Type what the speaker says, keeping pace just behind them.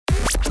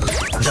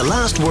The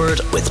Last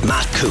Word with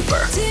Matt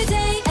Cooper.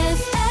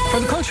 For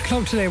the Culture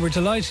Club today, we're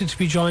delighted to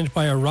be joined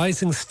by a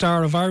rising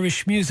star of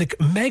Irish music.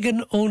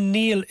 Megan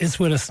O'Neill is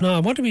with us now. I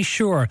want to be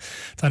sure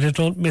that I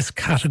don't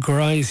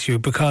miscategorise you,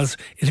 because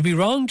it'd be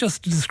wrong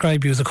just to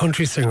describe you as a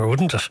country singer,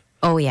 wouldn't it?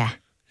 Oh, yeah.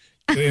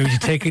 Would you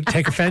take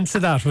offence to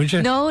that, would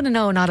you? No,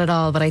 not at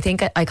all. But I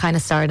think I kind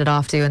of started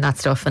off doing that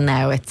stuff, and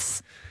now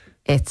it's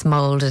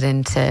moulded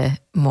into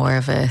more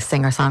of a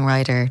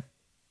singer-songwriter,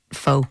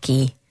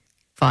 folky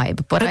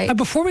vibe. But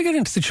before we get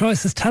into the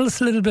choices, tell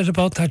us a little bit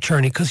about that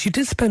journey, because you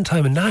did spend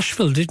time in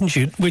Nashville, didn't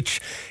you? Which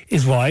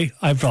is why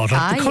I brought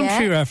up the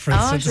country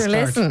reference at the start.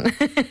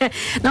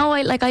 Listen. No,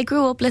 I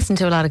grew up listening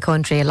to a lot of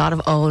country, a lot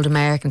of old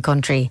American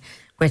country,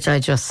 which I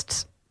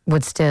just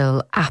would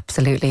still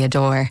absolutely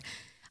adore.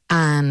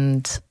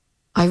 And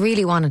I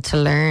really wanted to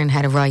learn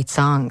how to write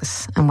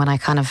songs. And when I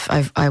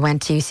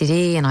went to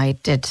UCD and I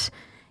did,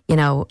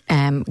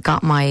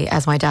 got my,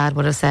 as my dad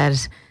would have said,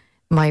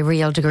 my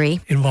real degree.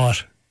 In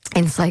what?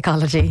 In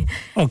psychology.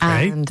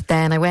 Okay. And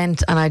then I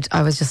went and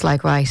I was just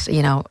like, right,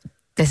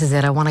 this is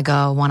it. I want to go.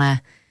 I want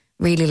to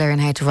really learn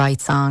how to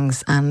write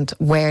songs. And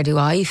where do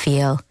I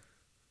feel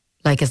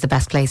like is the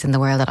best place in the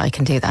world that I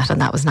can do that?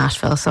 And that was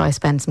Nashville. So I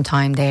spent some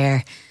time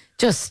there.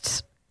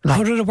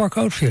 How did it work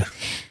out for you?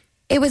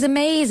 It was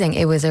amazing.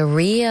 It was a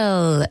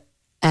real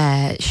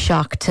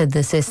shock to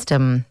the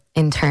system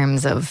in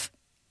terms of,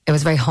 it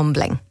was very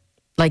humbling.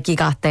 Like, you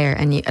got there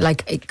and you,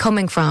 like,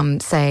 coming from,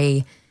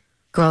 say,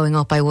 growing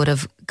up, I would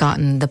have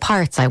gotten the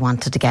parts I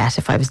wanted to get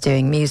if I was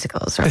doing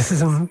musicals. This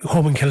is in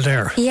home in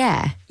Kildare.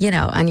 Yeah,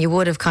 and you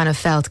would have kind of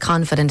felt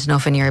confident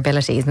enough in your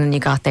abilities, and then you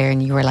got there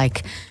and you were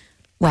like,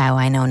 wow,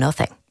 I know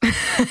nothing.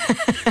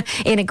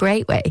 In a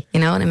great way,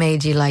 and it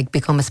made you like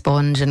become a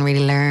sponge and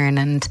really learn.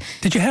 And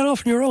did you head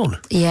off on your own?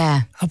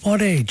 Yeah. At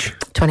what age?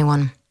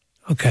 21.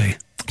 Okay.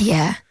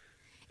 Yeah.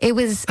 It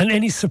was. And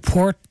any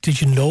support?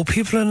 Did you know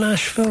people in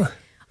Nashville?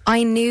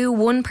 I knew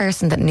one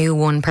person that knew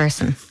one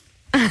person.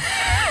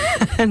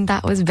 And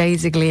that was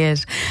basically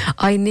it.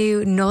 I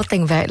knew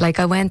nothing about, like,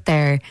 I went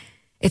there.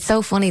 It's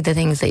so funny, the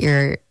things that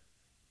you're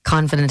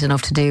confident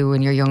enough to do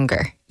when you're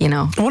younger,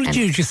 What did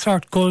you do? Did you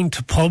start going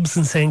to pubs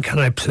and saying, can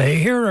I play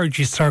here? Or did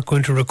you start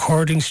going to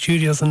recording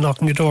studios and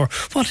knocking the door?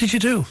 What did you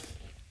do?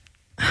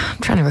 I'm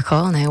trying to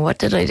recall now. What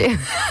did I do?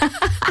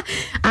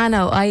 I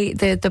know.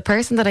 The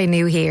person that I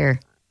knew here,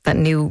 that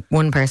knew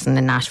one person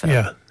in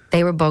Nashville,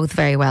 they were both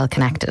very well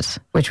connected,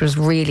 which was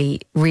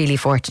really, really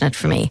fortunate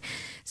for me.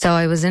 So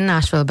I was in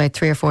Nashville about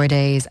 3 or 4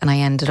 days, and I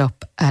ended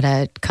up at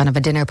a kind of a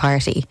dinner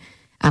party,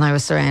 and I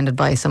was surrounded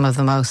by some of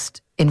the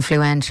most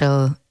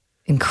influential,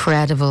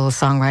 incredible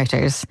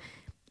songwriters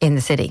in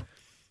the city.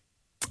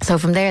 So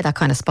from there, that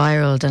kind of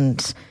spiraled,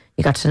 and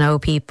you got to know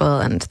people,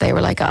 and they were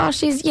like, oh,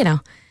 she's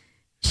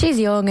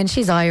young and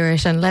she's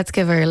Irish, and let's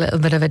give her a little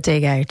bit of a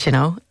dig out,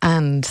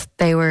 And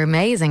they were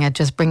amazing at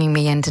just bringing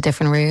me into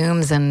different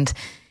rooms and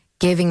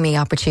giving me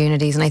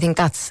opportunities. And I think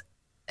that's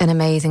an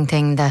amazing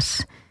thing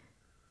that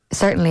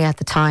certainly at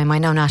the time, I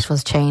know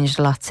Nashville's changed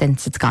a lot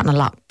since. It's gotten a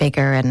lot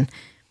bigger,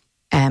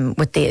 and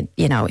with the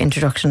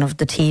introduction of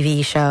the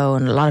TV show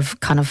and a lot of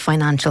kind of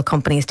financial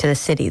companies to the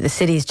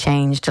city's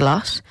changed a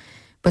lot.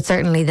 But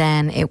certainly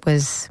then it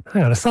was.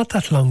 Hang on, it's not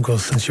that long ago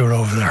since you were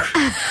over there.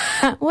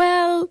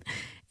 Well,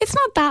 it's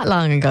not that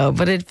long ago,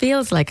 but it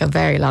feels like a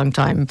very long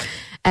time.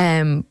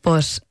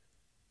 But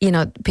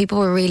people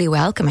were really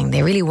welcoming.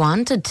 They really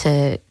wanted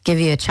to give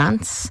you a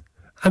chance.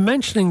 I'm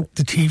mentioning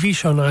the TV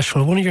show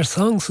Nashville. One of your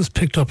songs was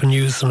picked up and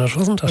used in it,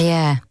 wasn't it?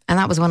 Yeah, and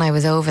that was when I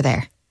was over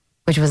there,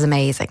 which was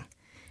amazing.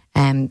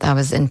 That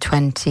was in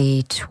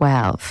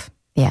 2012.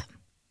 Yeah,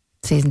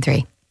 season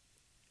 3.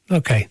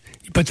 Okay,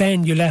 but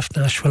then you left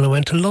Nashville and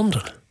went to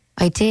London.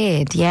 I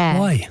did, yeah.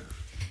 Why?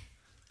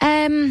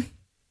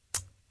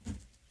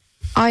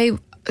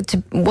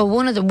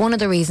 One of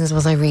the reasons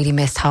was I really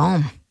missed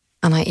home,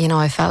 and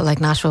I felt like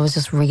Nashville was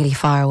just really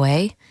far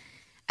away,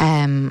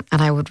 and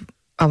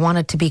I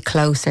wanted to be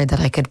closer, that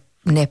I could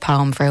nip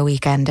home for a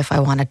weekend if I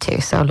wanted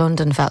to. So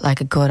London felt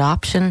like a good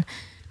option.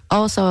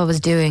 Also, I was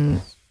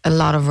doing a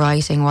lot of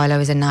writing while I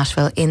was in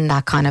Nashville in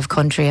that kind of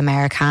country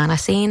Americana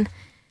scene,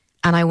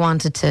 and I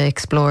wanted to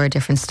explore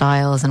different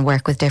styles and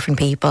work with different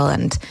people,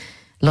 and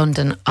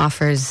London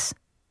offers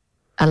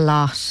a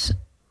lot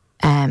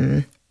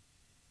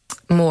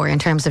more in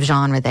terms of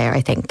genre there,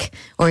 I think,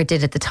 or it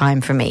did at the time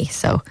for me.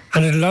 So,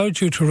 and it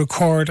allowed you to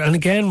record, and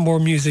again,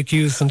 more music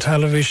used on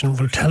television.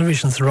 Well,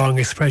 television's the wrong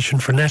expression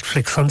for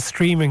Netflix. On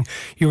streaming,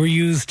 you were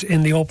used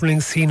in the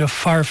opening scene of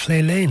Firefly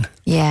Lane.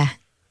 Yeah,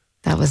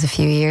 that was a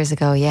few years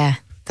ago. Yeah,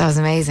 that was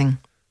amazing.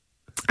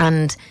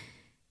 And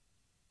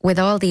with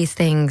all these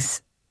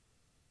things,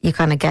 you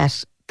kind of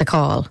get the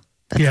call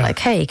that's like,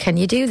 hey, can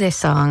you do this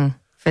song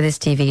for this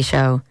TV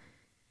show?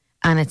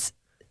 And it's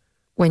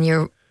when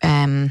you're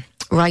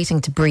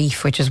writing to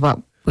brief, which is what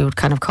we would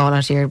kind of call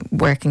it, you're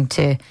working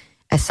to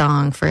a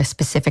song for a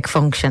specific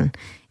function.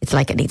 It's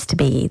like it needs to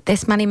be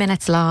this many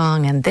minutes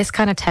long and this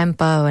kind of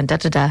tempo and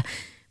da-da-da.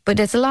 But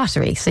it's a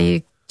lottery, so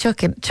you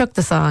chuck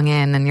the song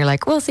in, and you're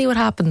like, we'll see what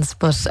happens.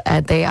 But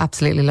they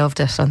absolutely loved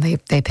it, and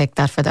they picked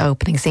that for the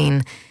opening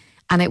scene.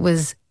 And it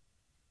was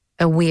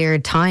a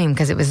weird time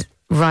because it was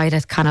right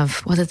at kind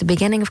of, was it the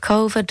beginning of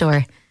COVID,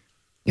 or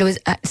it was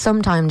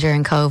sometime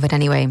during COVID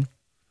anyway.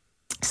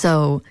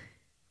 So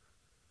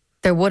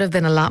there would have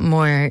been a lot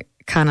more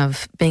kind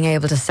of being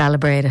able to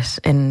celebrate it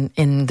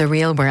in the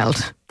real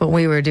world. But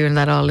we were doing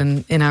that all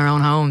in our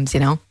own homes, you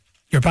know.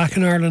 You're back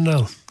in Ireland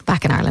now?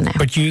 Back in Ireland now.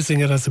 But using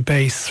it as a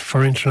base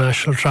for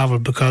international travel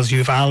because you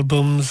have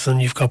albums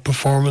and you've got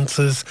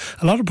performances,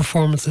 a lot of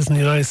performances in the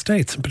United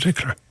States in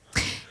particular.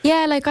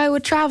 Yeah, like I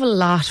would travel a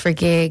lot for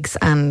gigs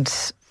and,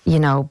 you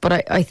know,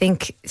 but I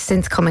think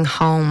since coming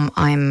home,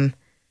 I'm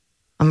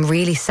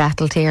really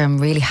settled here. I'm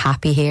really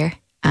happy here.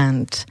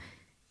 And,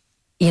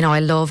 you know, I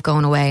love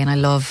going away and I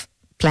love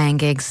playing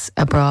gigs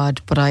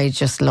abroad, but I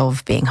just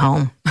love being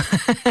home.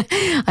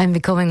 I'm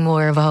becoming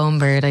more of a home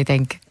bird, I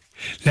think.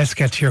 Let's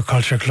get to your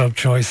Culture Club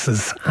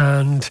choices.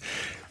 And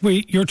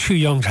you're too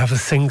young to have a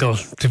single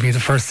to be the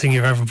first thing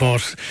you've ever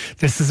bought.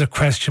 This is a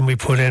question we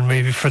put in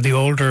maybe for the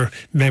older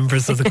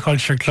members of the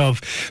Culture Club.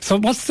 So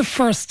what's the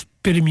first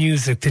bit of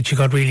music that you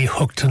got really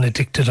hooked and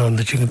addicted on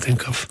that you can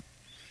think of?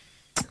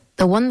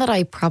 The one that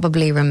I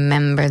probably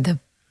remember the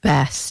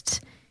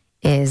best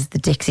is the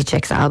Dixie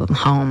Chicks album,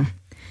 Home.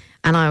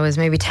 And I was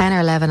maybe 10 or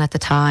 11 at the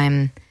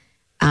time.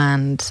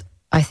 And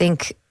I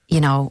think, you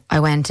know, I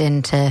went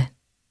into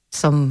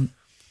some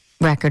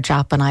record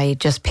shop and I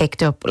just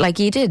picked up, like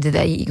you did,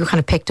 you kind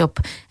of picked up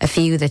a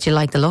few that you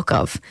like the look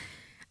of.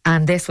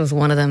 And this was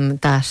one of them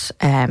that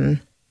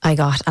I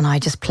got, and I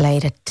just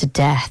played it to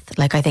death.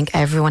 Like I think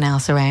everyone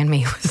else around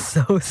me was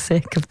so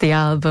sick of the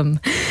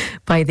album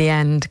by the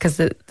end because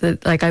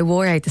like I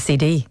wore out the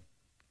CD.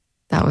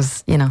 That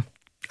was, you know.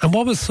 And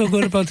what was so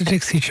good about the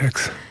Dixie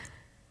Chicks?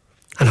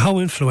 And how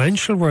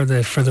influential were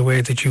they for the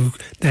way that you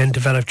then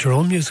developed your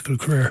own musical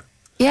career?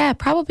 Yeah,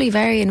 probably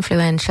very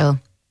influential.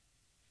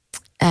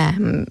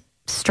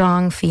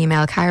 Strong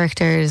female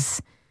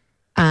characters,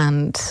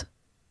 and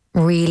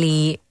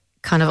really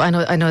kind of, I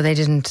know they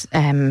didn't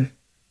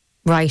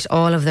write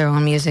all of their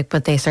own music,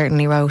 but they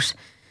certainly wrote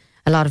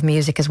a lot of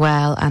music as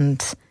well,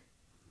 and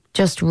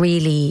just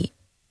really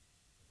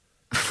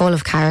full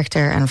of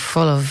character and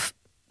full of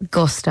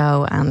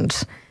gusto,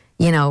 and,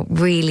 you know,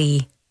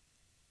 really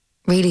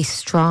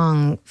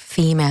strong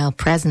female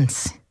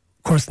presence.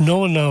 Of course,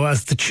 known now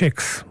as the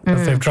Chicks,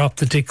 as they've dropped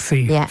the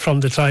Dixie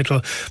from the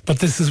title. But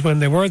this is when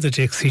they were the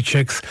Dixie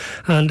Chicks.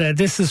 And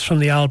this is from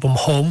the album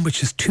Home,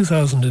 which is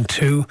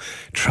 2002,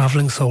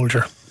 Travelling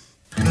Soldier.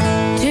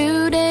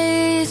 2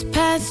 days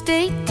past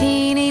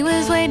 18, he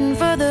was waiting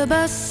for the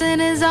bus in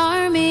his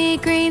army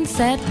green.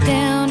 Sat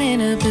down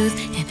in a booth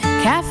in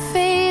a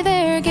cafe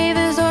there, gave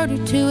his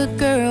order to a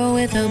girl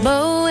with a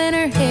bow in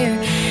her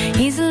hair.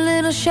 He's a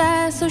little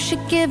shy, so she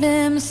gave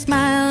him a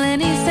smile,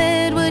 and he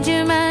said, would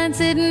you mind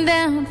sitting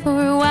down for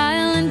a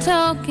while and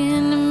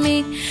talking to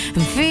me?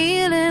 I'm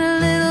feeling a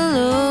little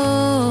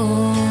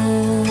low.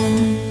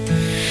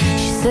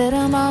 She said,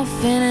 I'm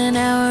off in an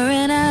hour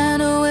and I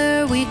know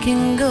where we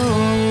can go.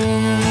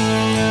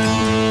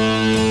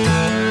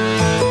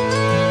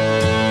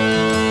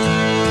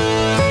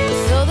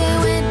 So they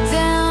went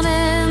down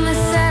and they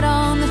sat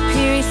on the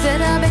pier. He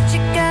said, I bet you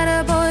got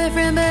a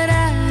boyfriend, but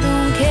I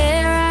don't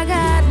care. I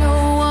got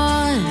no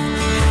one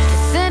to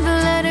send a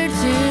letter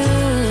to.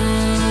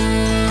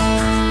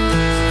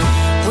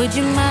 Would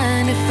you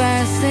mind if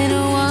I sent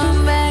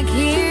one back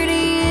here to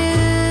you?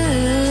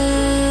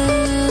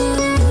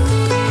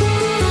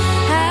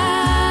 I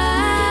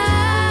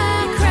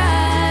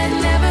cried,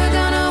 never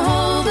gonna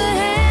hold the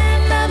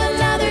hand of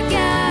another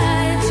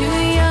guy, too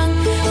young.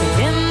 But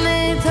then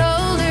they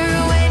told her,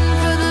 waiting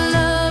for the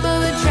love of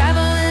a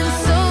traveling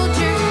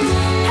soldier.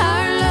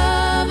 Our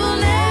love will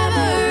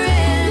never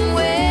end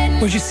when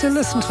Would you still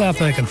listen to that,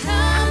 Megan?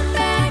 come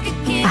back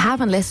again. I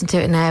haven't listened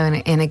to it now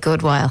in a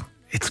good while.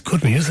 It's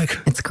good music.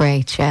 It's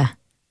great, yeah.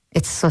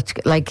 It's such,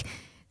 like,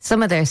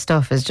 some of their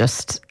stuff is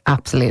just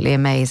absolutely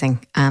amazing.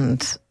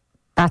 And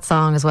that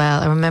song as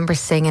well, I remember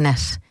singing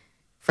it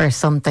for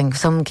some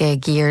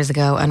gig years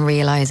ago and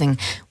realising,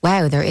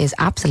 wow, there is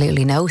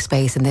absolutely no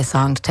space in this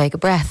song to take a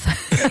breath.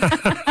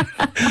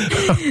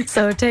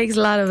 So it takes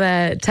a lot of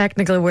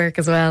technical work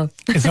as well.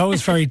 It's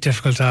always very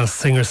difficult to ask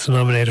singers to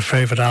nominate a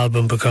favourite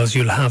album because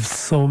you'll have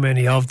so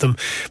many of them.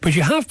 But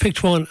you have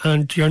picked one,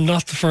 and you're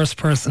not the first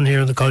person here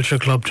in the Culture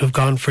Club to have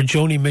gone for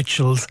Joni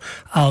Mitchell's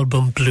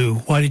album Blue.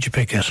 Why did you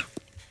pick it?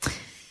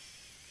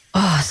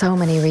 Oh, so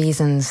many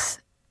reasons.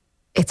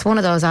 It's one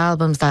of those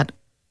albums that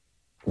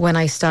when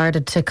I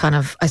started to kind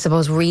of, I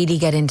suppose, really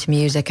get into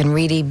music and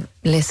really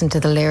listen to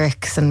the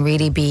lyrics and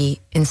really be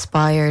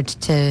inspired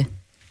to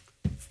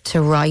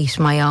write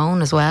my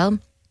own as well,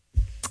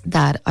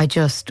 that I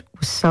just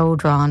was so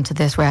drawn to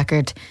this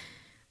record.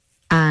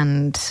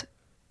 And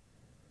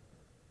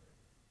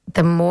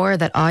the more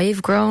that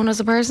I've grown as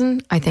a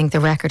person, I think the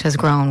record has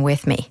grown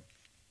with me.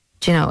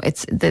 Do you know,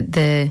 it's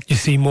the You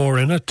see more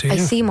in it, do you? I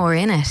see more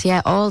in it,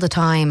 yeah, all the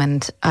time.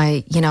 And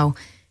I, you know,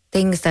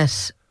 things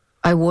that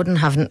I wouldn't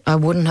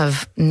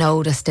have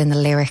noticed in the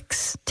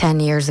lyrics 10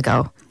 years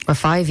ago or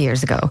 5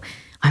 years ago.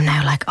 I'm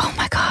now like, oh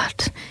my God.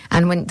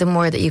 And the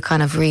more that you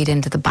kind of read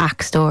into the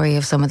backstory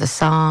of some of the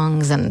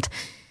songs, and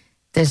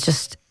there's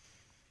just,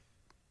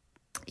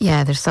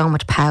 there's so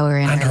much power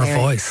in and her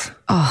lyrics. Voice.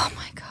 Oh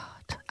my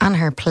God. And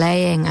her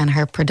playing and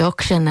her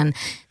production. And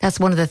that's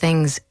one of the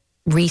things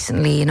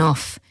recently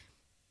enough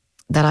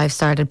that I've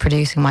started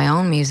producing my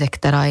own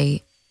music, that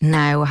I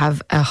now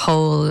have a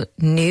whole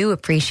new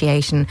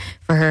appreciation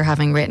for her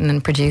having written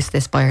and produced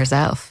this by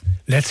herself.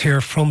 Let's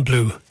hear from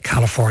Blue,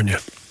 California.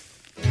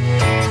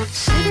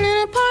 Sitting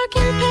in a park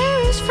in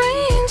Paris,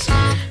 France,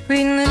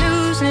 reading the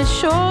news and it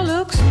sure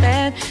looks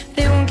bad.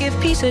 They won't give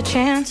peace a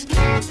chance.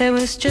 That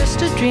was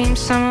just a dream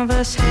some of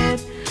us had.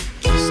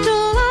 Just a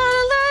lot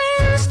of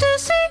lands to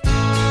see,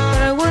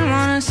 but I wouldn't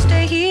want to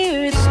stay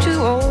here. It's too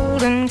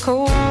old and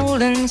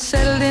cold and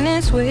settled in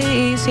its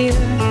ways here.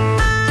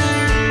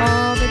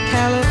 All the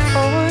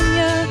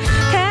California,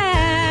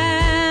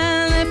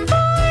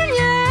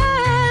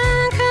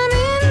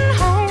 coming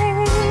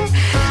home.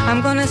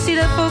 I'm gonna see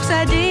the folks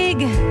I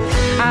dig.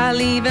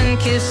 I'll even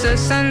kiss a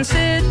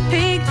sunset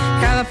pig.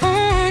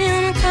 California,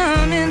 I'm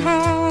coming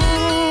home.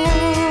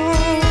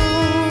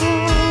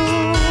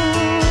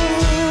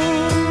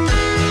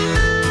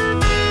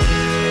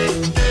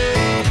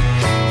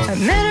 I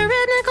met a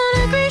redneck on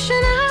a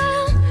Grecian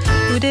Isle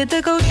who did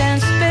the goat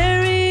dance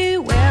very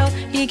well.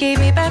 He gave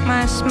me back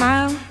my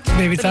smile.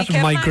 Maybe it's that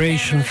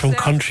migration from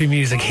country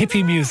music,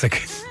 hippie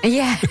music.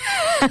 Yeah.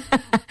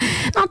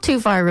 Not too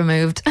far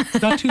removed.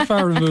 Not too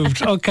far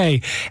removed. Okay.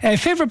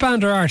 Favourite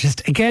band or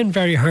artist? Again,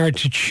 very hard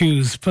to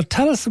choose. But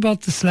tell us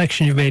about the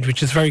selection you made,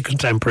 which is very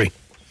contemporary.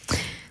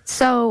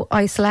 So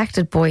I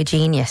selected Boy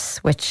Genius,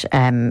 which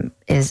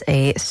is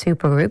a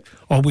supergroup.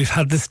 Oh, we've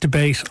had this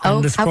debate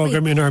on this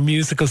programme in our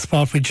musical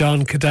spot with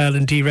John Cadell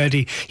and Dee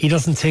Reddy. He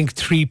doesn't think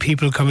 3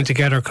 people coming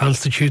together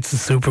constitutes a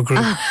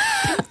supergroup.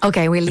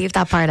 Okay, we'll leave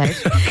that part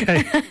out.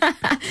 Okay.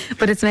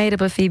 But it's made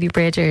up of Phoebe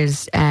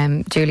Bridgers,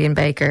 Julian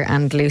Baker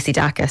and Lucy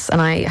Dacus.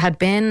 And I had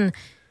been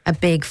a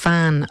big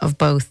fan of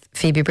both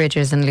Phoebe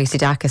Bridgers and Lucy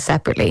Dacus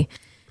separately.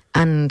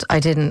 And I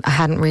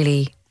hadn't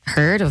really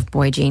heard of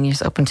Boy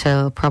Genius up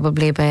until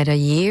probably about a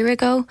year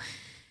ago.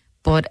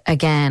 But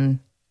again,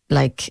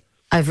 like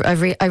I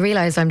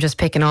realise I'm just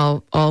picking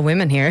all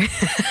women here.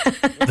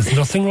 There's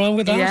nothing wrong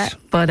with that. Yeah,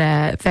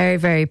 but very,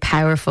 very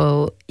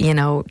powerful,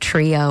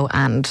 trio,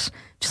 and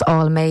just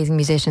all amazing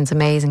musicians,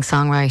 amazing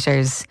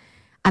songwriters.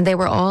 And they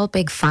were all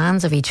big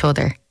fans of each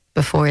other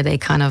before they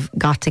kind of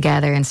got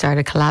together and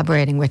started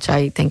collaborating, which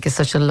I think is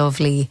such a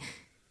lovely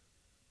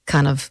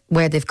kind of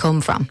where they've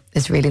come from.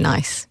 Is really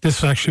nice.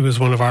 This actually was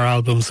one of our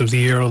albums of the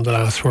year on The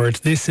Last Word.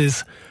 This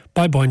is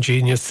by Boy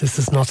Genius. This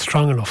is Not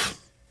Strong Enough.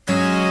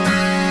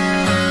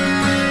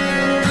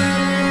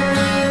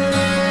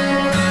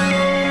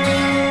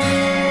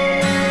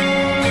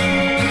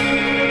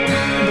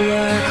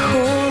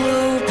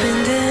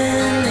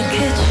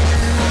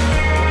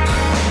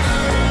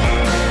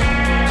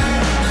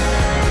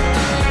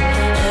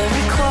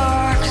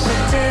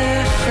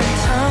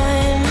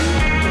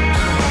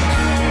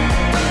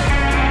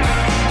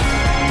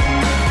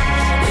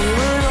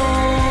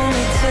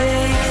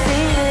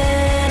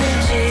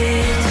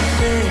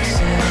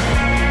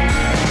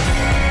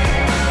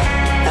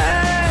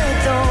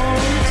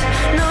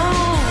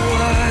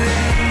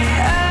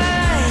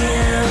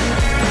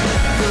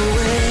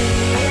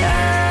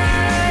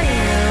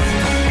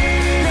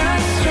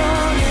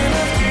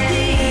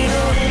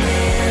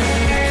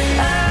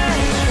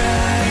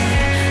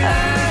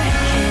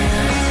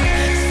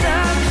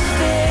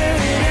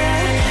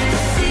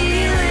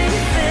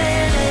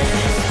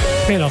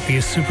 May not be a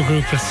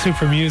supergroup, but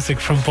super music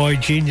from Boy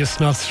Genius,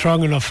 Not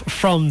Strong Enough,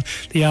 from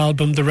the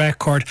album The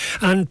Record.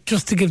 And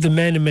just to give the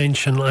men a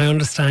mention, I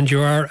understand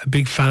you are a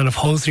big fan of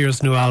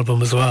Hozier's new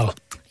album as well.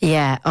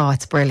 Yeah,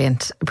 it's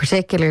brilliant.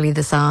 Particularly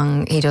the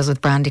song he does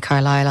with Brandi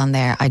Carlile on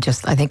there. I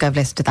think I've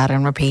listened to that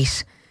on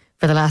repeat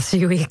for the last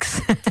few weeks.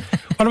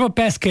 What about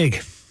best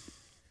gig?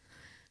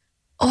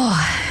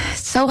 It's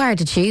so hard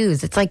to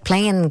choose. It's like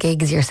playing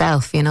gigs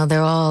yourself,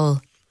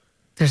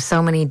 there's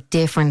so many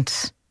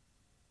different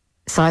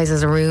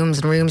sizes of rooms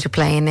and rooms you're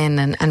playing in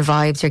and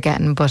vibes you're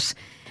getting. But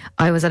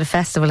I was at a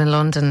festival in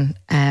London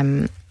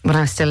when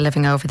I was still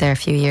living over there a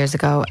few years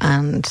ago,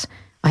 and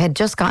I had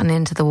just gotten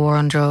into the war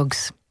on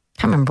drugs.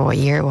 I can't remember what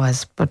year it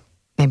was, but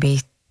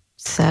maybe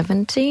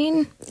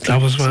 17. That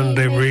was when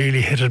they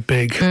really hit it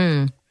big.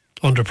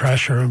 Under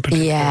Pressure in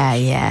particular.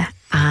 Yeah.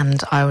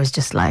 And I was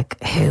just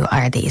like, who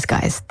are these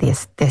guys?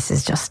 This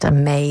is just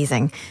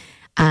amazing.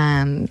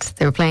 And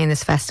they were playing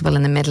this festival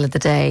in the middle of the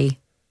day,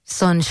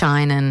 sun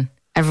shining,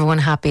 everyone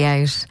happy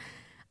out,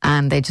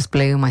 and they just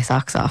blew my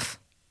socks off.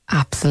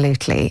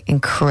 Absolutely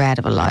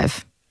incredible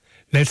live.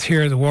 Let's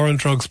hear the War on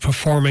Drugs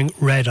performing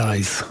Red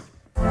Eyes.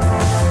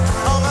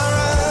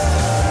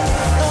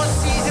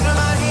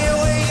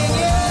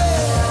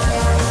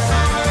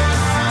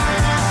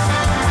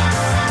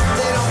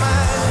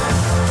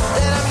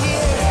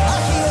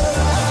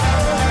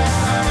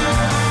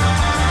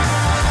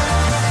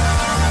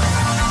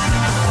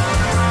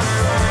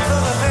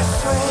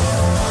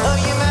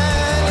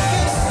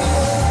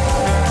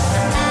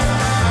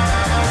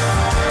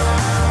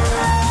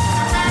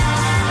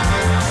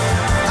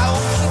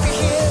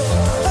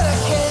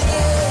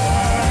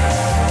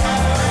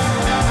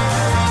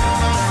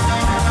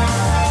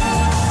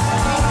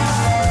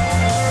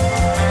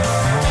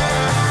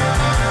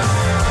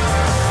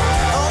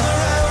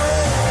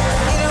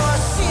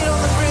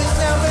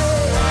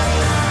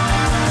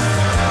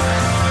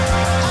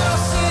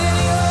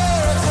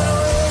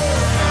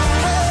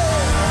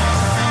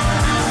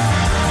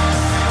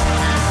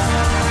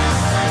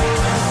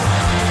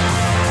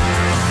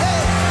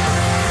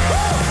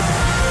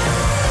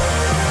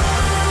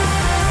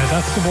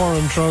 The War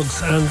on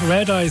Drugs, and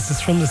Red Eyes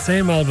is from the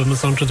same album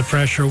as Under the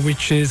Pressure,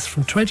 which is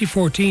from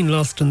 2014,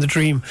 Lost in the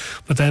Dream,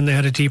 but then they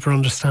had a deeper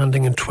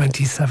understanding in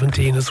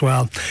 2017 as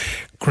well.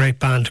 Great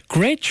band,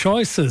 great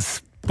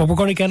choices. But we're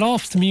going to get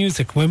off the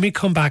music. When we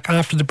come back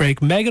after the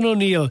break, Megan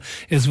O'Neill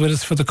is with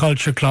us for the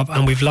Culture Club,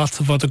 and we've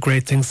lots of other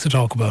great things to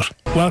talk about.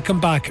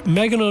 Welcome back.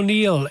 Megan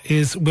O'Neill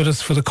is with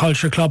us for the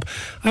Culture Club.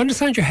 I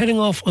understand you're heading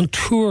off on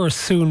tour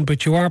soon,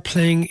 but you are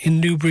playing in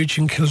Newbridge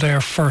and Kildare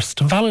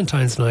first on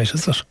Valentine's night,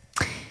 is it?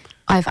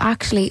 I've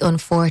actually,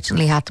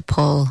 unfortunately, had to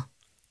pull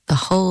the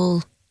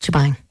whole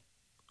shebang.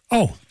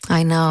 Oh.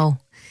 I know.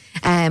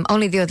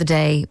 Only the other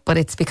day, but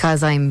it's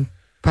because I'm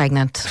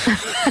pregnant.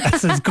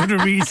 That's as good a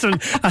reason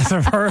as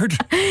I've heard.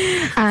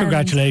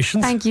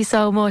 Congratulations. Thank you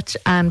so much.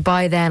 And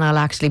by then I'll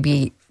actually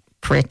be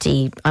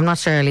I'm not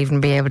sure I'll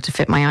even be able to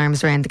fit my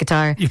arms around the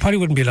guitar. You probably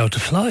wouldn't be allowed to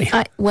fly.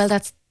 Well,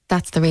 that's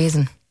the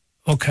reason.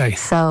 Okay.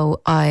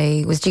 So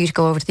I was due to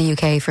go over to the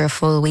UK for a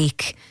full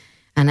week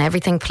and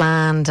everything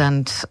planned,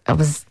 and I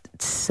was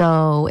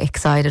so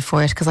excited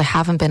for it because I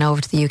haven't been over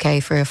to the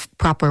UK for a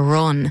proper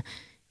run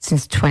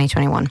since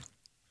 2021.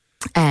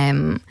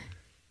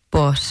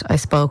 But I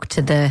spoke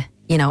to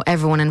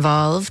everyone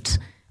involved,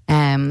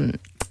 and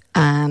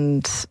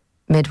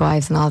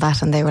midwives and all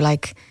that, and they were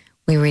like,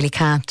 we really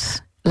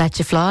can't let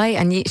you fly,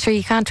 and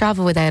you can't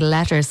travel without a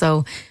letter,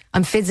 so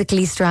I'm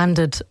physically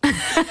stranded.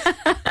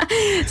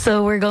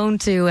 So we're going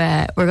to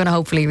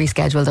hopefully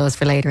reschedule those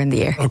for later in the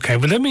year. Okay,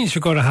 well that means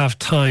you're going to have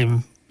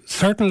time,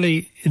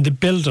 certainly in the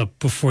build-up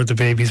before the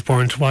baby's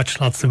born, to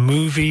watch lots of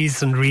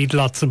movies and read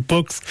lots of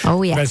books.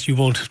 Oh, yeah. Whereas you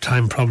won't have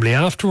time probably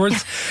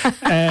afterwards.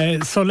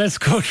 So let's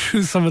go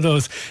through some of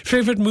those.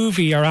 Favourite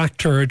movie or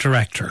actor or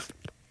director?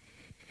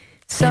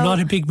 So, you're not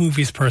a big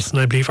movies person,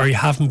 I believe, or you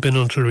haven't been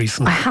until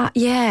recently.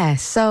 Yeah.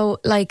 So,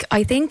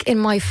 I think in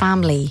my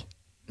family,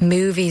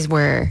 movies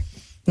were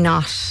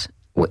not...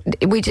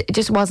 It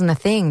just wasn't a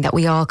thing that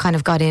we all kind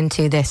of got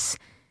into this,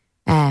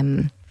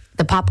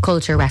 the pop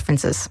culture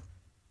references.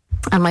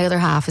 And my other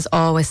half is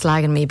always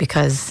slagging me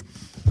because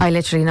I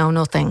literally know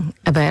nothing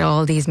about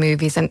all these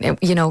movies. And,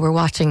 we're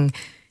watching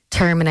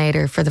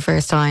Terminator for the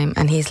first time,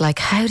 and he's like,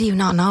 how do you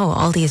not know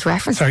all these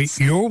references?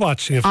 Sorry, you're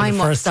watching it for the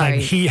first time.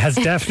 He has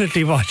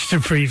definitely watched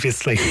it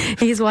previously.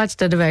 He's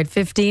watched it about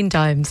 15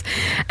 times.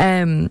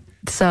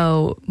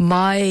 So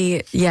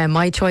my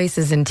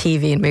choices in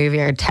TV and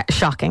movie are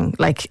shocking,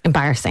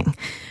 embarrassing.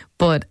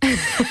 But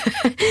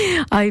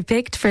I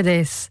picked for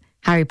this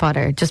Harry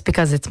Potter just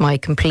because it's my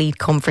complete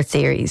comfort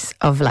series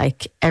of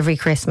every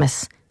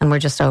Christmas, and we're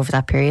just over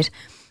that period.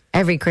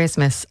 Every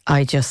Christmas,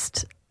 I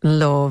just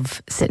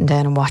love sitting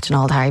down and watching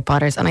all the Harry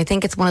Potters. And I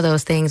think it's one of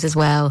those things as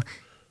well,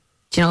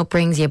 it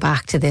brings you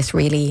back to this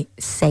really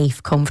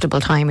safe, comfortable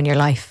time in your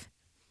life.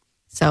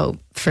 So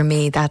for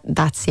me,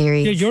 that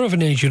series... Yeah, you're of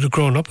an age you'd have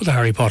grown up with the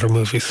Harry Potter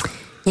movies.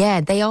 Yeah,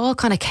 they all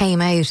kind of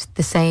came out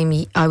the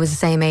same... I was the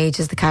same age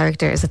as the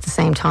characters at the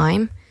same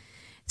time.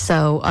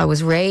 So I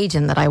was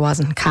raging that I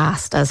wasn't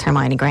cast as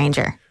Hermione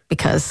Granger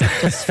because I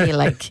just feel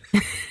like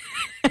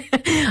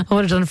I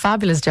would have done a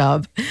fabulous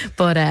job.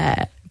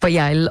 But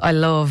yeah, I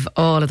love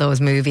all of those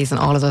movies and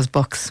all of those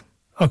books.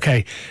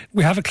 Okay,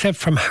 we have a clip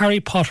from Harry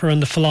Potter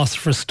and the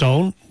Philosopher's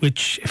Stone,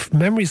 which, if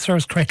memory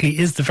serves correctly,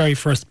 is the very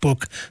first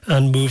book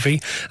and movie.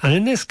 And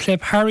in this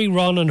clip, Harry,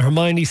 Ron and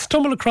Hermione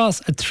stumble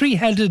across a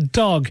three-headed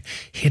dog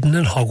hidden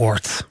in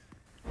Hogwarts.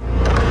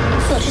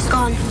 Thought she's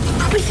gone.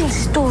 Probably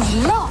thinks the door's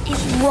locked.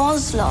 It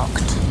was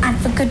locked. And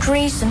for good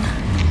reason.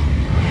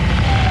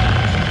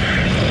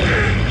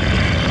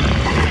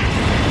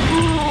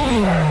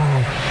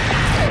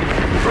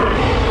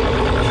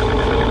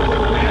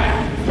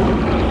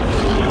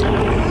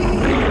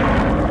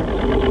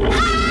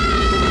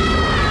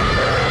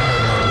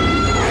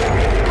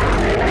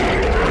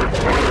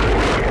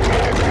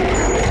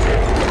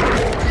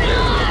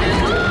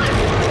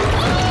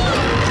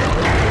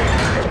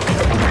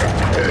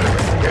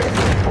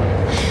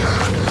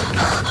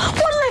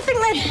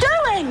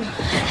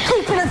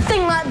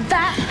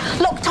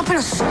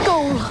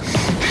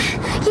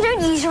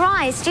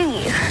 Do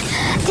you?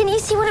 Didn't you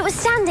see what it was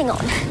standing on?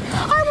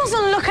 I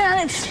wasn't looking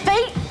at its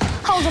feet.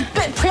 I was a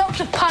bit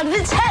preoccupied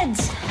with its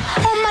heads.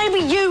 Or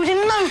maybe you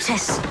didn't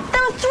notice.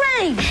 There were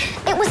three.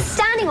 It was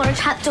standing on a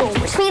trapdoor,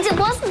 which means it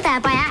wasn't there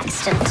by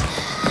accident.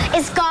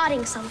 It's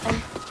guarding something.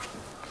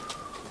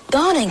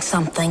 Guarding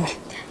something?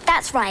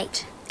 That's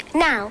right.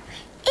 Now,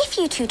 if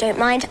you two don't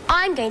mind,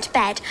 I'm going to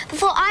bed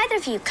before either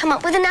of you come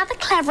up with another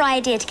clever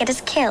idea to get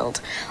us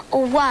killed.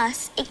 Or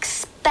worse,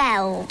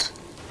 expelled.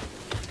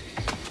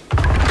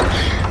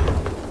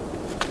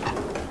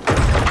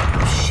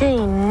 She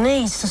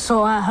needs to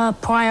sort out her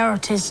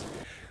priorities.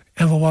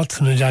 Emma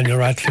Watson and Daniel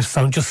Radcliffe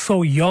sound just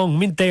so young. I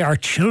mean, they are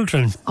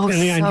children. Oh,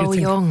 so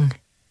young.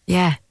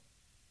 Yeah.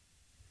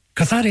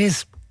 Because that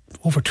is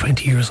over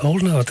 20 years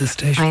old now at this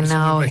stage. I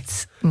know,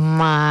 it's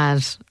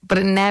mad. But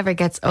it never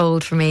gets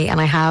old for me.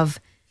 And I have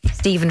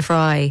Stephen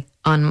Fry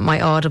on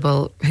my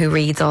Audible who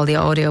reads all the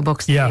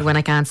audiobooks to me when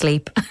I can't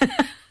sleep.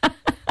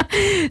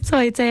 So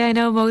I'd say I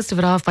know most of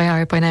it off by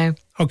heart by now.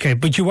 Okay,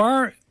 but you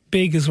are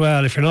big as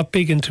well. If you're not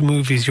big into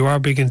movies, you are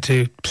big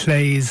into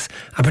plays,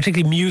 and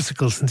particularly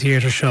musicals and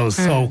theatre shows.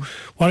 So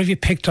what have you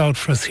picked out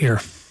for us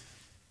here?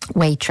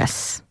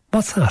 Waitress.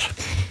 What's that?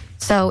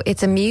 So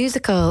it's a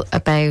musical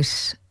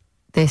about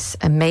this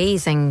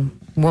amazing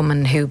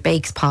woman who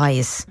bakes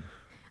pies,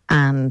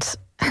 and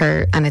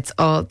it's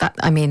all that.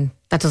 I mean,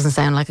 that doesn't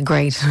sound like a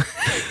great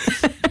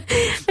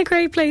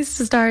place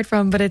to start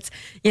from, but it's,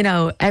 you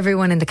know,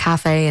 everyone in the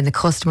cafe and the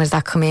customers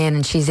that come in,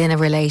 and she's in a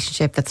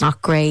relationship that's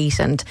not great,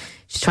 and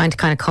she's trying to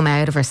kind of come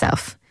out of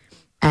herself.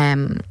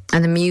 And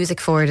the music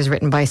for it is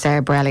written by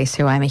Sarah Bareilles,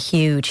 who I'm a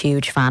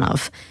huge fan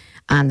of,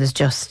 and there's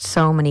just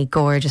so many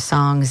gorgeous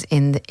songs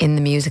in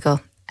the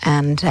musical,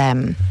 and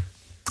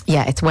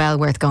it's well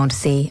worth going to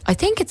see. I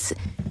think it's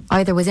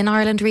either was in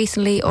Ireland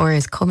recently or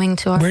is coming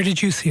to Ireland. Where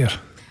did you see it?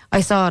 I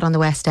saw it on the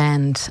West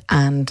End,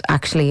 and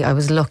actually I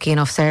was lucky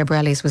enough, Sarah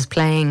Bareilles was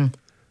playing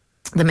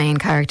the main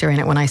character in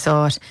it when I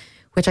saw it,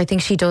 which I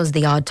think she does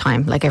the odd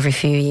time, like every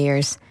few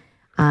years.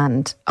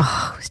 And it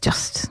was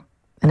just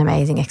an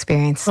amazing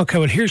experience. Okay,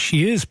 well, here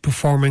she is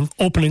performing,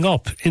 opening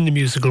up in the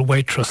musical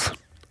Waitress.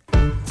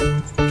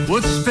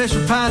 What's the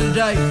special pie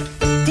today?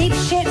 Deep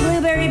shit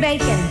blueberry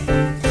bacon.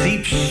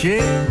 Deep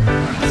shit?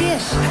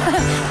 Dish.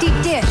 Deep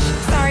dish.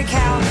 Sorry,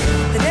 Cal.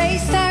 The day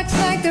starts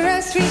like the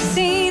rest we've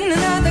seen.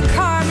 Another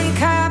carbon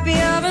copy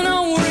of an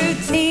old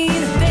routine.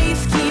 The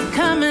days keep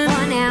coming.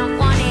 One out,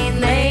 one in,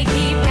 they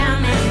keep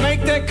coming.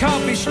 Make that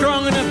coffee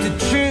strong enough to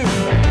chew.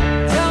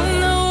 Don't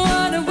know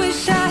what I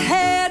wish I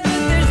had,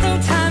 but there's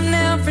no time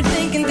now for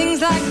thinking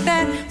things like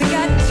that. We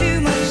got too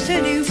much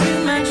to do,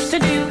 too much to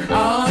do.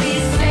 All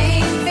these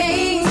same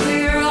things,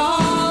 we're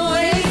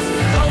always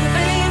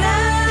opening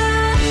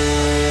up,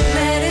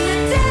 letting the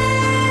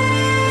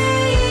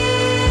day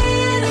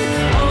in.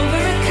 Over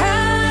a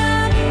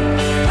cup,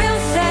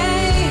 we'll say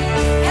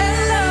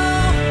hello.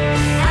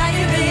 How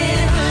you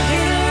been?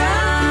 Looking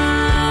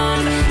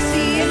around,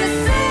 seeing the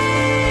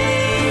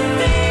same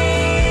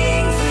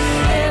things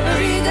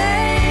every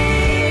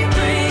day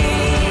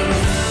brings.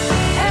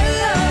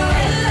 Hello,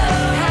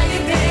 how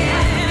you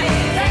been?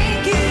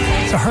 Thank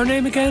you. So her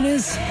name again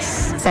is?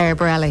 Sarah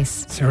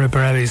Bareilles. Sarah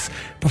Bareilles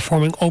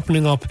performing,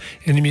 opening up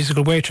in the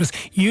musical Waitress.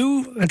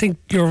 I think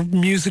your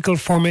musical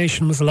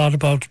formation was a lot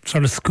about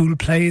sort of school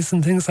plays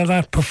and things like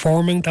that.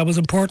 Performing, that was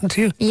important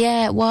to you?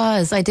 Yeah, it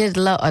was. I did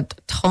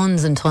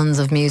tons and tons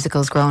of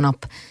musicals growing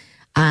up,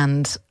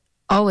 and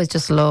always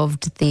just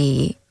loved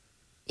the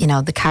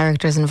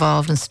characters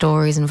involved and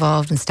stories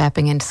involved and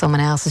stepping into someone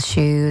else's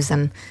shoes.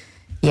 And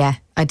yeah,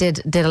 I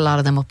did a lot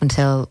of them up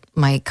until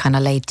my kind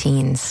of late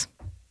teens.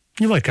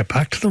 You might get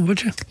back to them,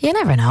 would you? You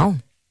never know.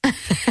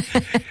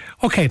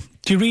 Okay,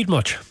 do you read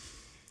much?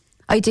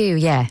 I do,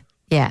 yeah.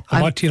 And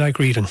what do you like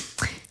reading?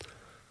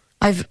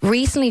 I've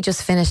recently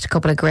just finished a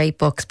couple of great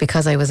books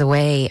because I was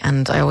away,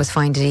 and I always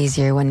find it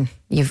easier when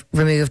you've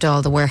removed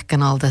all the work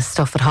and all the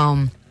stuff at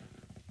home.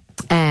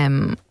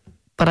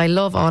 But I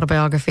love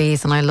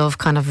autobiographies, and I love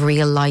kind of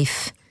real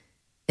life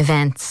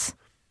events.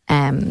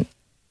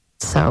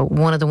 So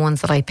one of the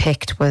ones that I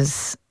picked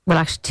was, well,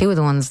 actually two of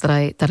the ones that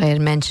I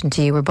had mentioned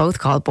to you were both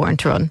called Born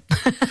to Run.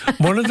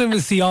 One of them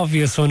is the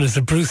obvious one, is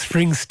the Bruce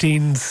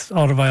Springsteen's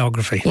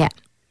autobiography. Yeah,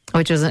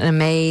 which was an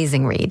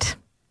amazing read.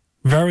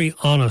 Very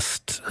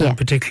honest, and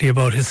particularly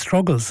about his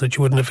struggles that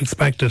you wouldn't have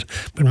expected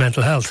with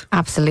mental health.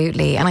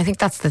 Absolutely. And I think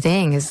that's the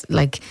thing, is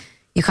like,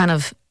 you kind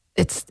of,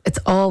 it's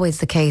always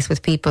the case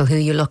with people who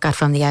you look at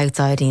from the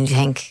outside and you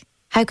think,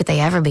 how could they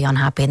ever be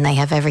unhappy? And they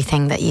have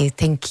everything that you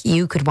think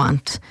you could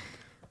want.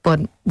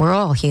 But we're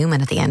all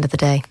human at the end of the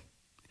day.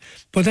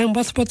 But then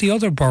what's about the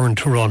other Born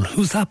to Run?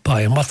 Who's that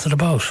by and what's it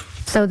about?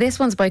 So this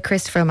one's by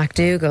Christopher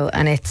McDougall,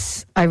 and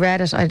I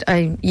read it,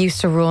 I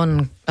used to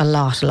run a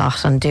lot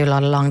and do a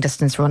lot of long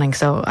distance running,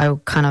 so I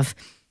kind of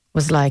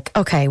was like,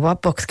 okay,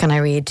 what books can I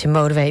read to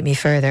motivate me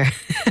further?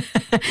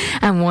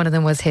 And one of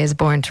them was his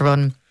Born to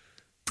Run.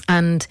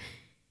 And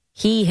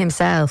he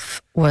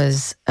himself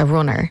was a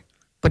runner,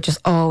 but just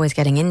always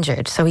getting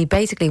injured. So he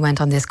basically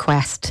went on this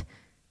quest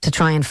to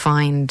try and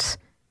find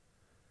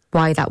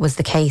why that was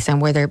the case,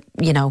 and where there,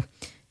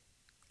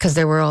 because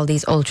there were all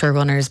these ultra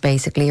runners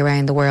basically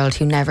around the world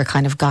who never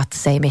kind of got the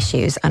same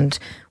issues. And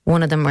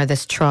one of them were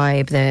this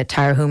tribe, the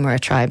Tarahumara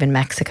tribe in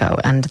Mexico,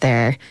 and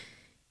they're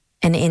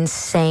an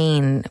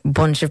insane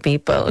bunch of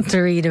people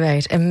to read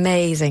about.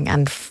 Amazing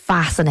and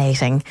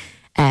fascinating.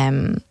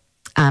 And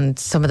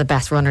some of the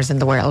best runners in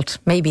the world,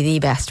 maybe the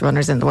best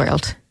runners in the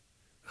world.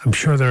 I'm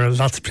sure there are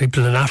lots of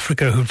people in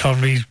Africa who'd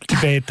probably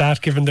debate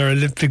that given their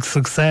Olympic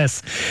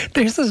success.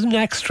 This is an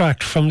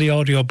extract from the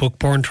audiobook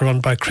Born to Run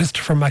by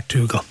Christopher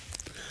McDougall.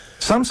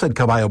 Some said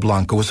Caballo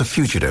Blanco was a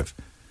fugitive.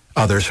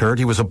 Others heard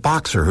he was a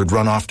boxer who'd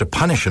run off to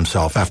punish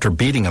himself after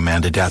beating a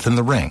man to death in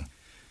the ring.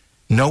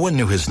 No one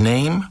knew his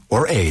name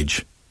or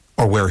age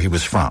or where he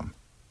was from.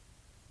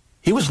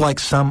 He was like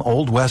some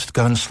Old West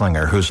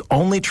gunslinger whose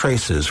only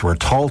traces were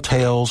tall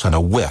tales and a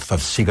whiff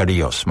of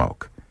cigarillo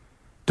smoke.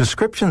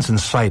 Descriptions and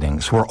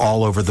sightings were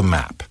all over the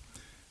map.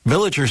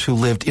 Villagers who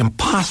lived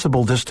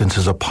impossible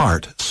distances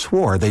apart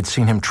swore they'd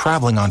seen him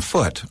traveling on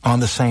foot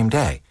on the same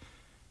day.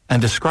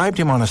 and described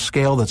him on a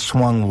scale that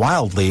swung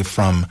wildly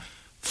from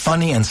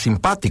funny and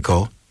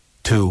simpático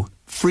to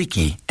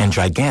freaky and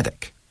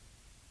gigantic.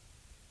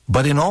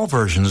 But in all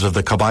versions of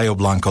the Caballo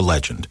Blanco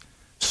legend,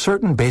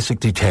 certain basic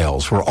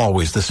details were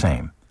always the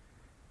same.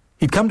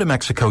 He'd come to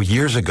Mexico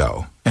years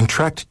ago and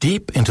trekked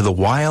deep into the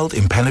wild,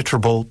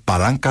 impenetrable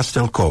Barrancas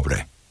del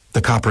Cobre,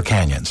 the Copper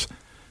Canyons,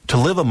 to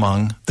live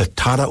among the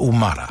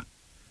Tarahumara,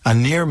 a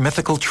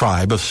near-mythical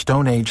tribe of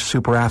Stone Age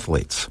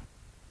superathletes.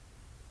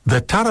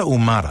 The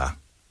Tarahumara,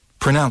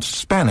 pronounced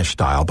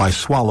Spanish-style by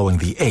swallowing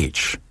the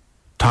H,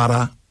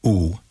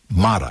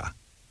 Tarahumara,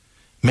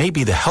 may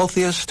be the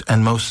healthiest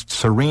and most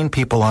serene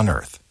people on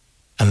earth,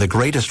 and the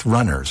greatest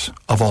runners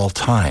of all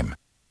time.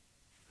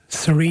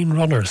 Serene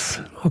runners.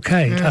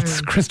 Okay, that's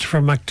Christopher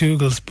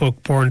McDougall's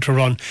book, Born to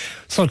Run.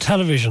 So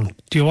television,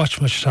 do you watch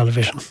much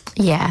television?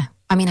 Yeah.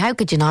 I mean, how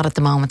could you not at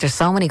the moment? There's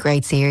so many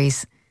great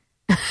series.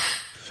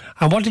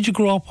 And what did you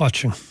grow up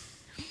watching?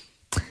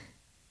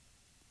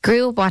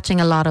 Grew up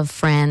watching a lot of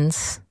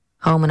Friends,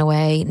 Home and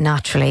Away,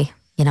 naturally.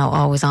 You know,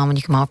 always on when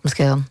you come home from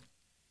school.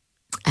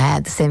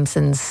 The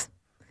Simpsons,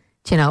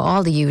 you know,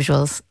 all the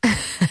usuals.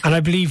 And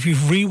I believe you've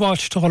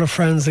rewatched all of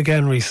Friends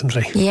again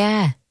recently.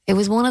 Yeah. It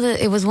was one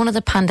of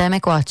the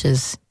pandemic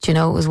watches. Do you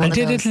know, it was one and of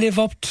those. did it live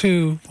up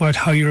to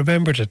how you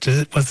remembered it?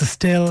 Was it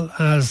still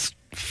as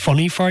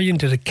funny for you, and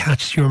did it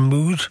catch your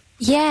mood?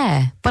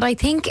 Yeah, but I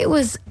think it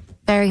was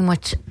very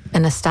much a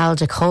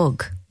nostalgic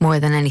hug more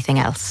than anything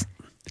else.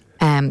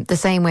 The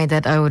same way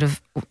that I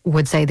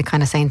would say the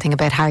kind of same thing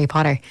about Harry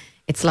Potter.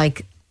 It's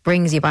like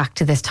brings you back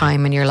to this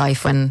time in your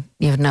life when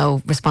you have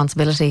no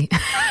responsibility.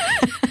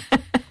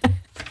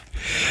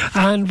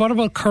 And what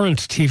about current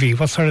TV?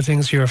 What sort of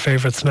things are your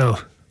favourites now?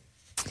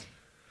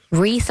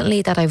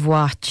 Recently that I've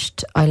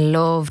watched, I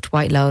loved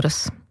White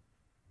Lotus.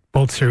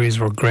 Both series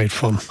were great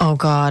fun. Oh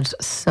God,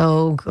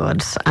 so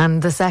good.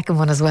 And the second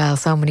one as well,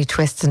 so many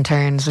twists and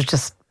turns, was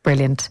just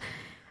brilliant.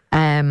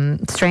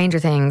 Stranger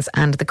Things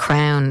and The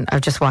Crown, I've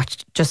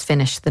just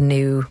finished the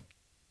new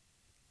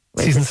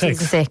Season 6.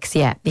 Season 6,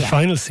 yeah. The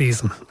final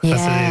season,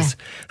 as it is.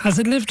 Has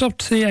it lived up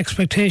to the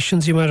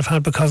expectations you might have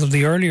had because of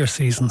the earlier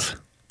seasons?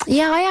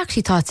 Yeah, I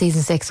actually thought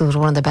Season 6 was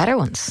one of the better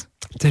ones.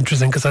 It's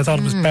interesting because I thought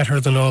it was better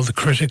than all the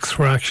critics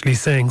were actually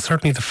saying,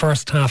 certainly the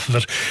first half of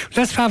it.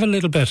 Let's have a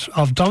little bit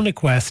of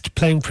Dominic West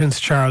playing Prince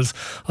Charles,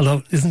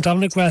 although isn't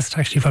Dominic West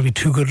actually probably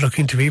too good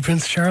looking to be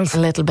Prince Charles? A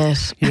little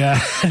bit.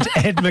 Yeah, and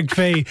Ed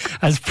McVeigh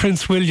as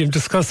Prince William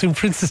discussing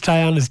Princess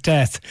Diana's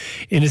death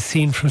in a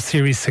scene from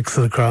Series 6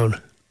 of The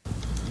Crown.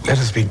 Let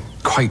us be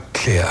quite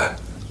clear.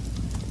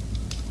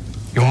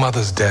 Your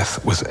mother's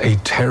death was a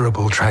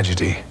terrible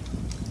tragedy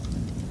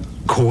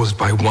caused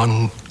by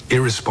one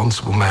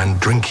irresponsible man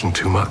drinking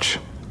too much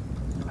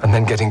and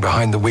then getting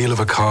behind the wheel of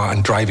a car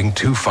and driving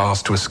too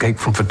fast to escape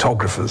from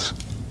photographers,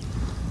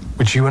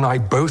 which you and I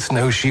both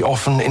know she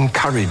often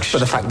encouraged. But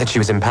the fact that she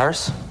was in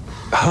Paris?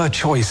 Her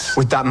choice.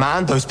 With that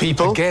man, those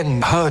people?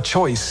 Again, her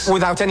choice.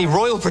 Without any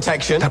royal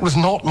protection? That was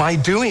not my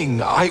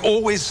doing. I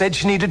always said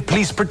she needed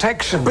police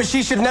protection. But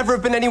she should never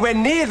have been anywhere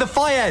near the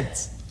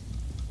fireheads.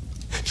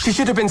 She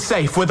should have been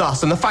safe with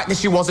us, and the fact that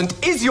she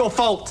wasn't is your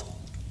fault.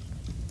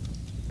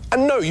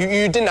 And no, you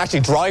didn't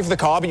actually drive the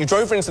car, but you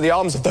drove her into the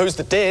arms of those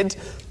that did.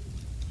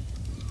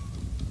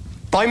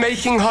 By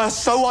making her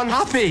so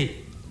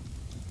unhappy.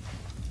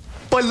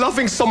 By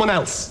loving someone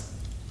else.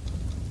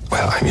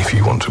 Well, I mean, if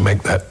you want to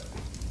make that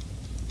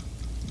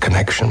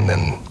connection,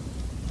 then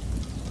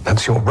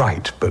that's your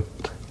right, but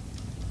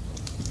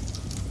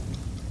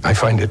I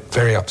find it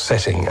very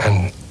upsetting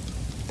and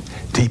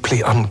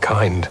deeply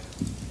unkind.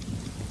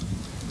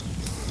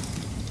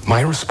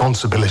 My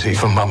responsibility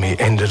for Mummy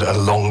ended a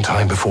long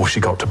time before she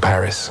got to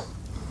Paris.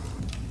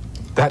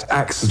 That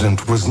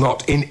accident was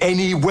not in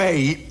any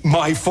way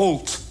my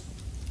fault.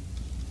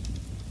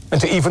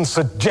 And to even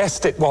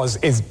suggest it was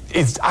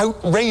is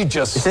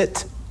outrageous. Is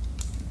it?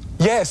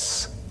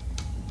 Yes.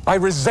 I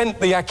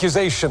resent the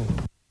accusation.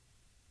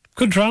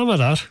 Good drama,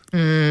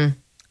 that.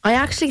 I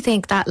actually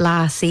think that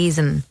last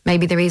season,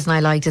 maybe the reason I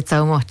liked it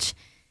so much,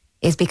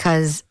 is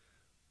because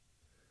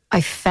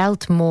I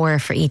felt more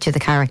for each of the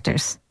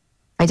characters.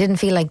 I didn't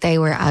feel like they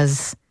were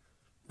as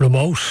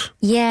remote.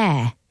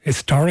 Yeah.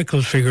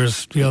 Historical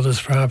figures, the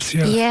others perhaps,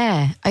 yeah.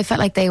 Yeah. I felt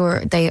like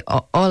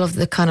all of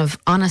the kind of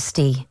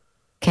honesty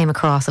came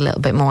across a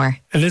little bit more.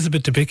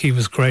 Elizabeth Debicki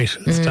was great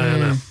as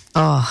Diana.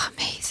 Oh,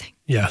 amazing.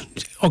 Yeah.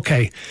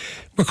 Okay.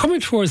 We're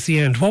coming towards the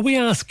end. What we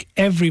ask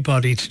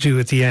everybody to do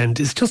at the end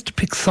is just to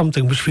pick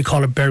something which we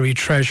call a buried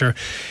treasure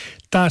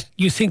that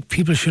you think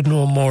people should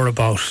know more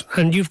about.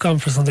 And you've gone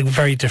for something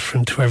very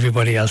different to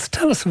everybody else.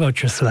 Tell us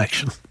about your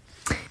selection.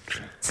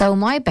 So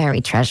my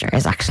buried treasure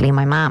is actually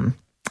my mum,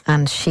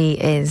 and she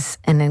is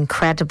an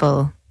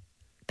incredible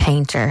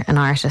painter, an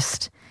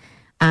artist.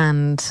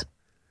 And,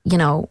 you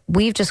know,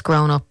 we've just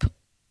grown up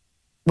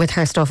with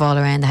her stuff all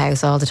around the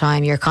house all the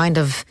time. You're kind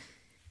of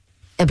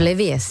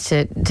oblivious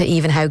to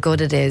even how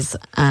good it is.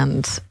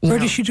 And where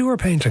does she do her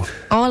painting?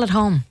 All at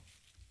home.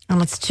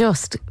 And it's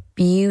just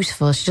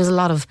beautiful. She does a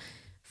lot of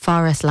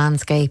forest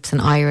landscapes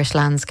and Irish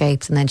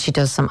landscapes, and then she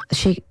does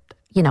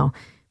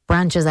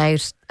branches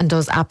out and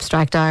does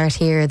abstract art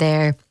here or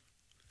there.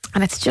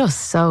 And it's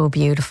just so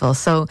beautiful.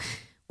 So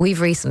we've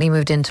recently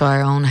moved into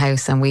our own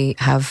house and we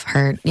have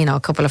her, you know,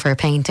 a couple of her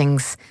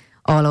paintings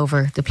all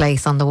over the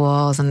place on the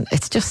walls. And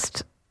it's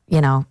just,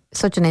 you know,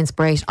 such an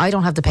inspiration. I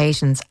don't have the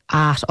patience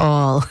at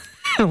all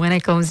when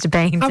it comes to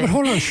painting. Oh, but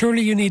hold on,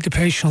 surely you need the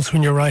patience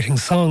when you're writing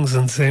songs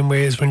in the same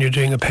way as when you're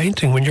doing a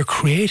painting. When you're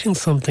creating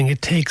something,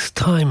 it takes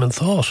time and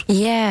thought.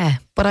 Yeah,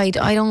 but I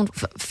don't,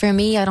 for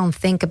me, I don't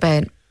think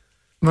about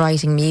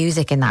writing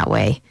music in that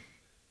way.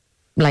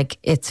 Like,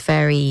 it's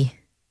very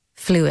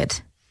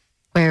fluid.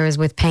 Whereas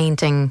with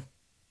painting,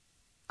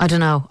 I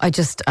don't know, I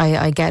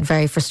get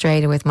very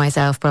frustrated with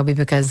myself, probably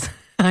because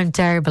I'm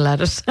terrible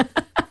at it.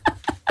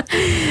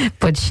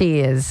 But she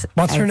is.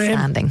 What's her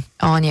outstanding. name?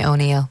 Anya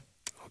O'Neill.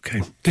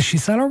 Okay. Does she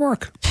sell her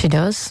work? She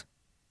does.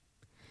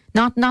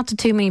 Not to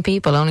too many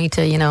people, only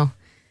to, you know,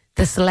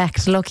 the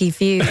select lucky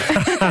few.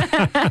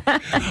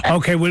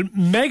 Okay, well,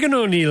 Megan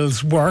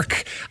O'Neill's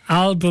work,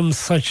 albums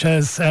such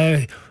as,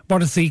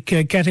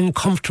 Getting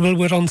Comfortable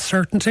with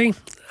Uncertainty?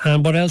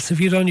 And what else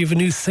have you done? You have a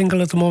new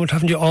single at the moment,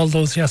 haven't you? All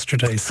Those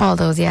Yesterdays. All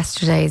Those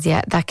Yesterdays,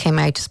 yeah. That came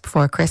out just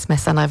before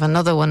Christmas. And I have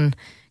another one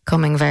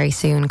coming very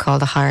soon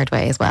called The Hard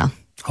Way as well.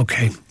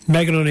 Okay.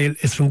 Megan O'Neill,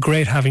 it's been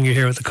great having you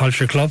here at the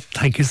Culture Club.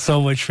 Thank you so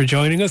much for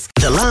joining us.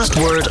 The Last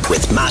Word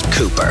with Matt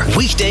Cooper.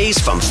 Weekdays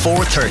from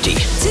 4:30.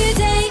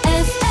 Today